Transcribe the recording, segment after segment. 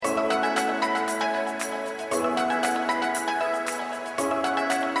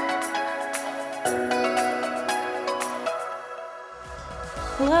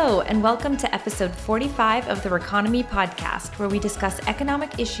and welcome to episode 45 of the REconomy Podcast, where we discuss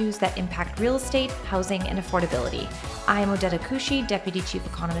economic issues that impact real estate, housing, and affordability. I am Odeta Kushi, Deputy Chief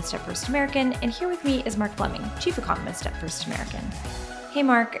Economist at First American, and here with me is Mark Fleming, Chief Economist at First American. Hey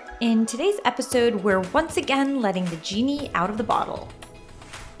Mark, in today's episode, we're once again letting the genie out of the bottle.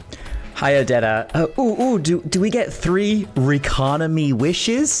 Hi Odeta. Do we get 3 REconomy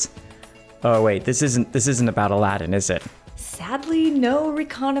wishes? Oh wait, this isn't about Aladdin, is it? Sadly, no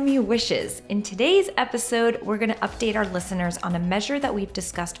REconomy wishes. In today's episode, we're going to update our listeners on a measure that we've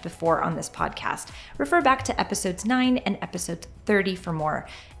discussed before on this podcast. Refer back to episodes 9 and episode 30 for more.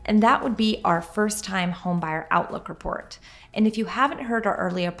 And that would be our first-time homebuyer outlook report. And if you haven't heard our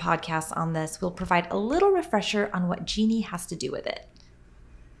earlier podcasts on this, we'll provide a little refresher on what Gini has to do with it.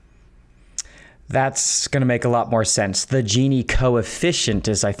 That's going to make a lot more sense. The Gini coefficient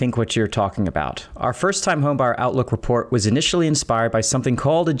is, I think, what you're talking about. Our first-time homebuyer outlook report was initially inspired by something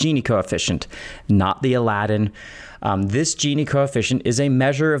called a Gini coefficient, not the Aladdin. This Gini coefficient is a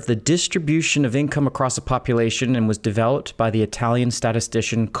measure of the distribution of income across a population and was developed by the Italian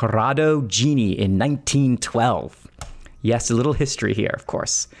statistician Corrado Gini in 1912. Yes, a little history here, of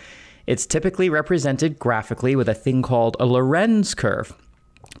course. It's typically represented graphically with a thing called a Lorenz curve.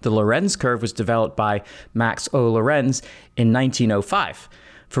 The Lorenz curve was developed by Max O. Lorenz in 1905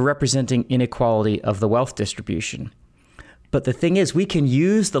 for representing inequality of the wealth distribution. But the thing is, we can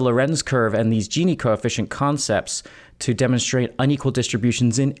use the Lorenz curve and these Gini coefficient concepts to demonstrate unequal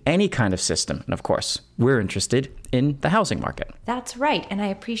distributions in any kind of system. And of course, we're interested in the housing market. That's right. And I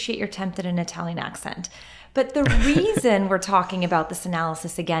appreciate your attempt at an Italian accent. But the reason we're talking about this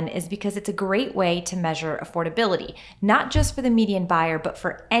analysis again is because it's a great way to measure affordability, not just for the median buyer, but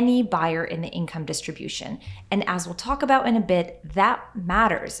for any buyer in the income distribution. And as we'll talk about in a bit, that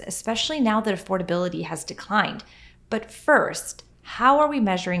matters, especially now that affordability has declined. But first, how are we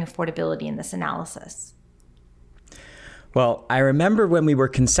measuring affordability in this analysis? Well, I remember when we were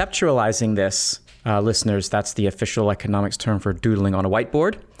conceptualizing this, listeners, that's the official economics term for doodling on a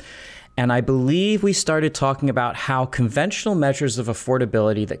whiteboard. And I believe we started talking about how conventional measures of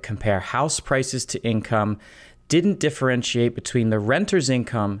affordability that compare house prices to income didn't differentiate between the renter's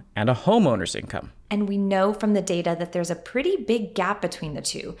income and a homeowner's income. And we know from the data that there's a pretty big gap between the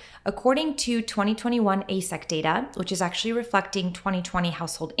two. According to 2021 ASEC data, which is actually reflecting 2020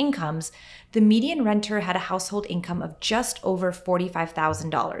 household incomes, the median renter had a household income of just over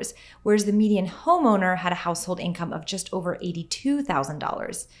 $45,000, whereas the median homeowner had a household income of just over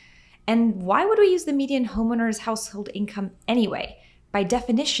 $82,000. And why would we use the median homeowner's household income anyway? By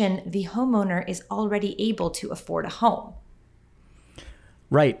definition, the homeowner is already able to afford a home.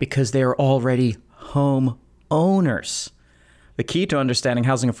 Right, because they are already home owners. The key to understanding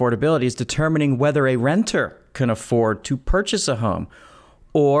housing affordability is determining whether a renter can afford to purchase a home,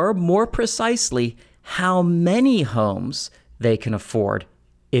 or more precisely, how many homes they can afford,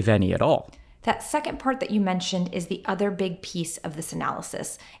 if any at all. That second part that you mentioned is the other big piece of this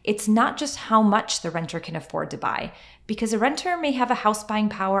analysis. It's not just how much the renter can afford to buy, because a renter may have a house buying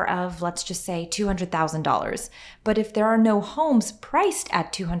power of, let's just say, $200,000. But if there are no homes priced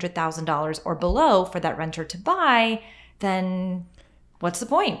at $200,000 or below for that renter to buy, then what's the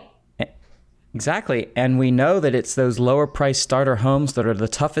point? Exactly. And we know that it's those lower price starter homes that are the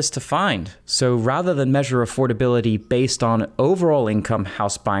toughest to find. So rather than measure affordability based on overall income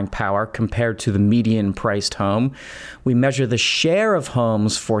house buying power compared to the median priced home, we measure the share of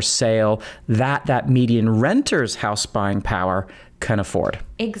homes for sale that median renter's house buying power can afford.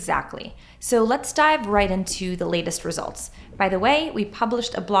 Exactly. So let's dive right into the latest results. By the way, we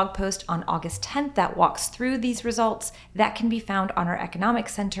published a blog post on August 10th that walks through these results. That can be found on our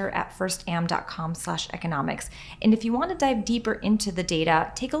economics center at firstam.com/economics. And if you want to dive deeper into the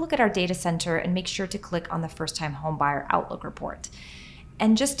data, take a look at our data center and make sure to click on the first-time homebuyer outlook report.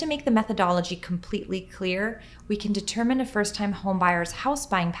 And just to make the methodology completely clear, we can determine a first-time homebuyer's house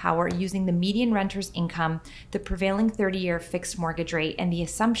buying power using the median renter's income, the prevailing 30-year fixed mortgage rate, and the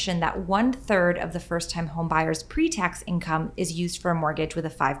assumption that 1/3 of the first-time homebuyer's pre-tax income is used for a mortgage with a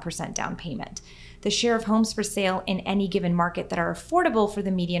 5% down payment. The share of homes for sale in any given market that are affordable for the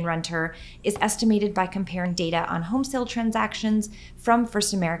median renter is estimated by comparing data on home sale transactions from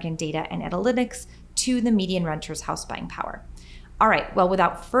First American Data and Analytics to the median renter's house buying power. All right, well,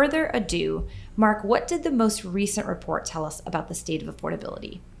 without further ado, Mark, what did the most recent report tell us about the state of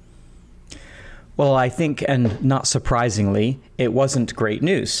affordability? Well, I think, and not surprisingly, it wasn't great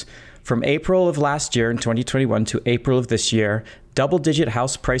news. From April of last year in 2021 to April of this year, double-digit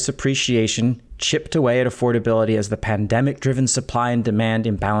house price appreciation chipped away at affordability as the pandemic-driven supply and demand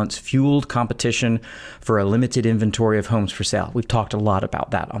imbalance fueled competition for a limited inventory of homes for sale. We've talked a lot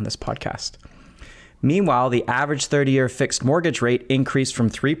about that on this podcast. Meanwhile, the average 30-year fixed mortgage rate increased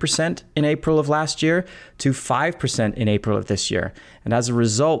from 3% in April of last year to 5% in April of this year. And as a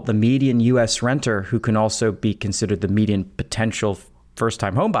result, the median U.S. renter, who can also be considered the median potential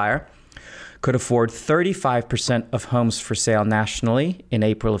first-time homebuyer, could afford 35% of homes for sale nationally in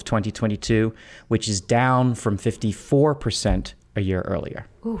April of 2022, which is down from 54% a year earlier.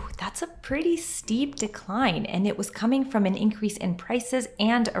 Ooh, that's a pretty steep decline, and it was coming from an increase in prices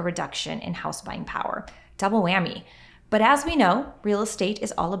and a reduction in house buying power. Double whammy. But as we know, real estate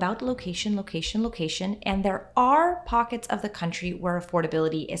is all about location, location, location, and there are pockets of the country where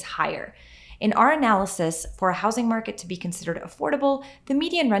affordability is higher. In our analysis, for a housing market to be considered affordable, the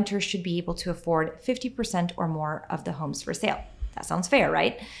median renter should be able to afford 50% or more of the homes for sale. That sounds fair,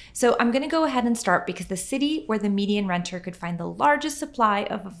 right? So I'm going to go ahead and start because the city where the median renter could find the largest supply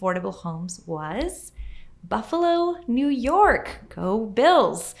of affordable homes was Buffalo, New York. Go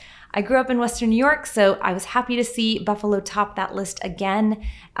Bills. I grew up in Western New York, so I was happy to see Buffalo top that list again.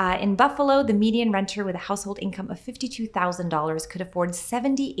 In Buffalo, the median renter with a household income of $52,000 could afford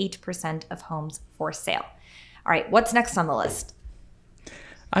 78% of homes for sale. All right, what's next on the list?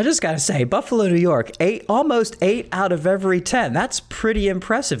 I just got to say, Buffalo, New York, almost 8 out of every 10. That's pretty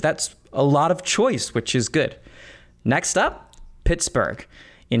impressive. That's a lot of choice, which is good. Next up, Pittsburgh.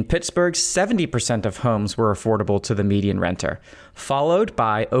 In Pittsburgh, 70% of homes were affordable to the median renter, followed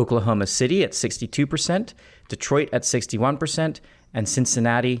by Oklahoma City at 62%, Detroit at 61%, and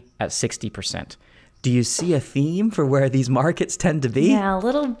Cincinnati at 60%. Do you see a theme for where these markets tend to be? Yeah, a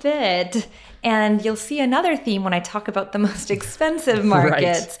little bit. And you'll see another theme when I talk about the most expensive markets.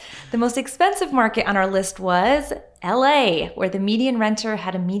 Right. The most expensive market on our list was LA, where the median renter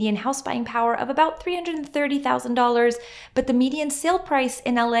had a median house buying power of about $330,000, but the median sale price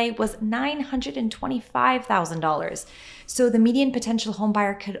in LA was $925,000. So the median potential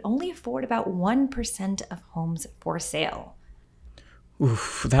homebuyer could only afford about 1% of homes for sale.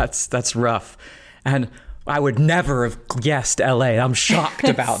 Oof, that's rough. And I would never have guessed LA. I'm shocked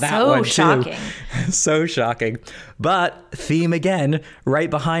about that one, too. Shocking. So shocking. But theme again, right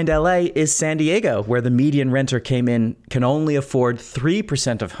behind LA is San Diego, where the median renter can only afford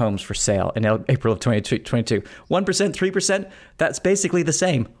 3% of homes for sale in April of 2022. 1%, 3%, that's basically the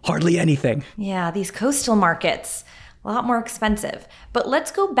same. Hardly anything. Yeah, these coastal markets, a lot more expensive. But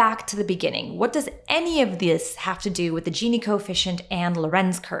let's go back to the beginning. What does any of this have to do with the Gini coefficient and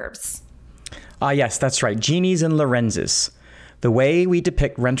Lorenz curves? Yes, that's right. Ginis and Lorenzes. The way we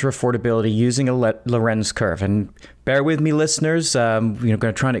depict renter affordability using a Lorenz curve. And bear with me, listeners. I'm going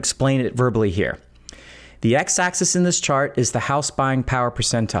to try and explain it verbally here. The x-axis in this chart is the house buying power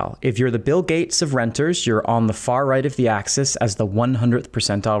percentile. If you're the Bill Gates of renters, you're on the far right of the axis as the 100th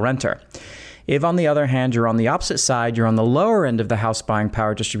percentile renter. If, on the other hand, you're on the opposite side, you're on the lower end of the house buying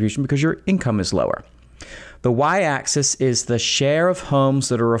power distribution because your income is lower. The y-axis is the share of homes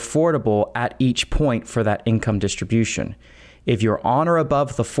that are affordable at each point for that income distribution. If you're on or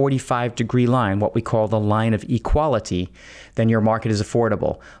above the 45-degree line, what we call the line of equality, then your market is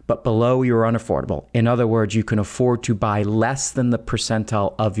affordable. But below, you're unaffordable. In other words, you can afford to buy less than the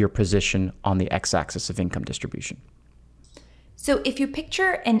percentile of your position on the x-axis of income distribution. So if you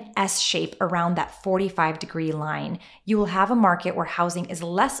picture an S shape around that 45-degree line, you will have a market where housing is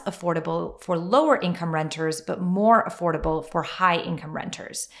less affordable for lower income renters, but more affordable for high income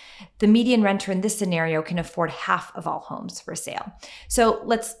renters. The median renter in this scenario can afford half of all homes for sale. So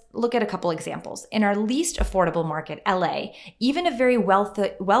let's look at a couple examples. In our least affordable market, LA, even a very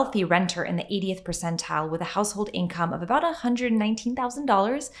wealthy renter in the 80th percentile with a household income of about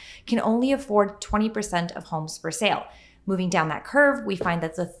 $119,000 can only afford 20% of homes for sale. Moving down that curve, we find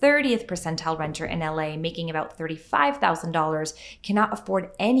that the 30th percentile renter in LA making about $35,000 cannot afford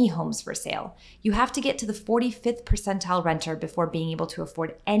any homes for sale. You have to get to the 45th percentile renter before being able to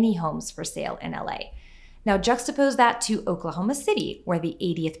afford any homes for sale in LA. Now juxtapose that to Oklahoma City, where the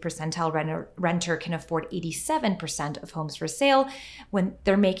 80th percentile renter can afford 87% of homes for sale when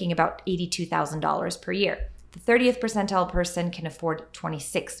they're making about $82,000 per year. The 30th percentile person can afford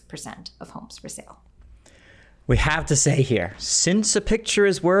 26% of homes for sale. We have to say here, since a picture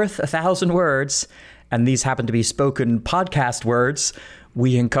is worth 1,000 words, and these happen to be spoken podcast words,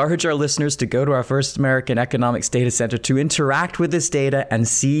 we encourage our listeners to go to our First American Economics Data Center to interact with this data and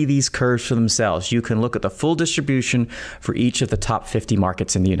see these curves for themselves. You can look at the full distribution for each of the top 50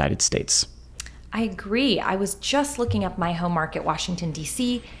 markets in the United States. I agree. I was just looking up my home market, Washington,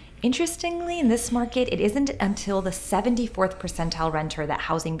 D.C., Interestingly, in this market, it isn't until the 74th percentile renter that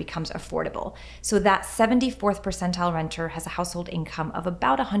housing becomes affordable. So that 74th percentile renter has a household income of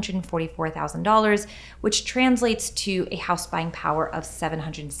about $144,000, which translates to a house buying power of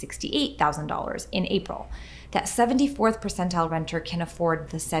 $768,000 in April. That 74th percentile renter can afford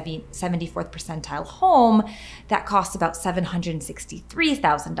the 74th percentile home that costs about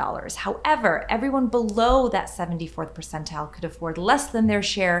 $763,000. However, everyone below that 74th percentile could afford less than their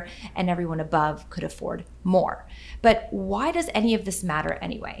share, and everyone above could afford more. But why does any of this matter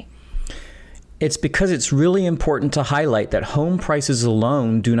anyway? It's because it's really important to highlight that home prices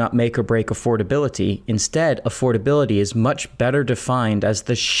alone do not make or break affordability. Instead, affordability is much better defined as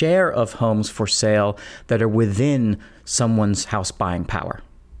the share of homes for sale that are within someone's house buying power.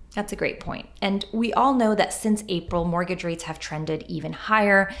 That's a great point. And we all know that since April, mortgage rates have trended even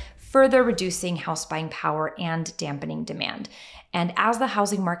higher, further reducing house buying power and dampening demand. And as the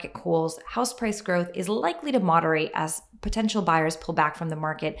housing market cools, house price growth is likely to moderate as potential buyers pull back from the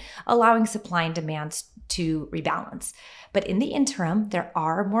market, allowing supply and demand to rebalance. But in the interim, there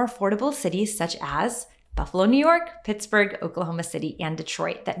are more affordable cities such as Buffalo, New York, Pittsburgh, Oklahoma City, and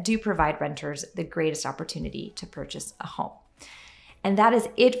Detroit that do provide renters the greatest opportunity to purchase a home. And that is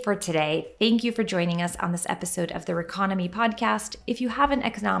it for today. Thank you for joining us on this episode of the REconomy Podcast. If you have an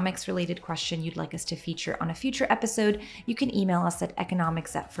economics-related question you'd like us to feature on a future episode, you can email us at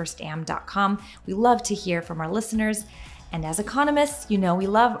economics@firstam.com. We love to hear from our listeners. And as economists, you know we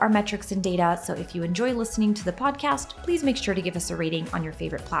love our metrics and data, so if you enjoy listening to the podcast, please make sure to give us a rating on your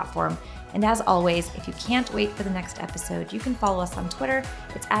favorite platform. And as always, if you can't wait for the next episode, you can follow us on Twitter.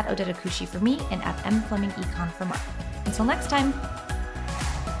 It's at Odeta Kushi for me and at @mflemingecon for Mark. Until next time.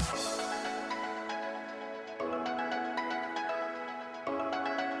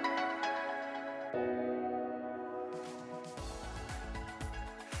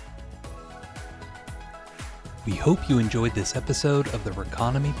 We hope you enjoyed this episode of the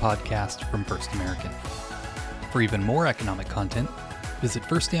REconomy Podcast from First American. For even more economic content, visit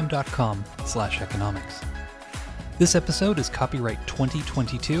firstam.com/economics. This episode is copyright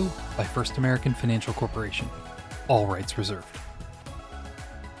 2022 by First American Financial Corporation. All rights reserved.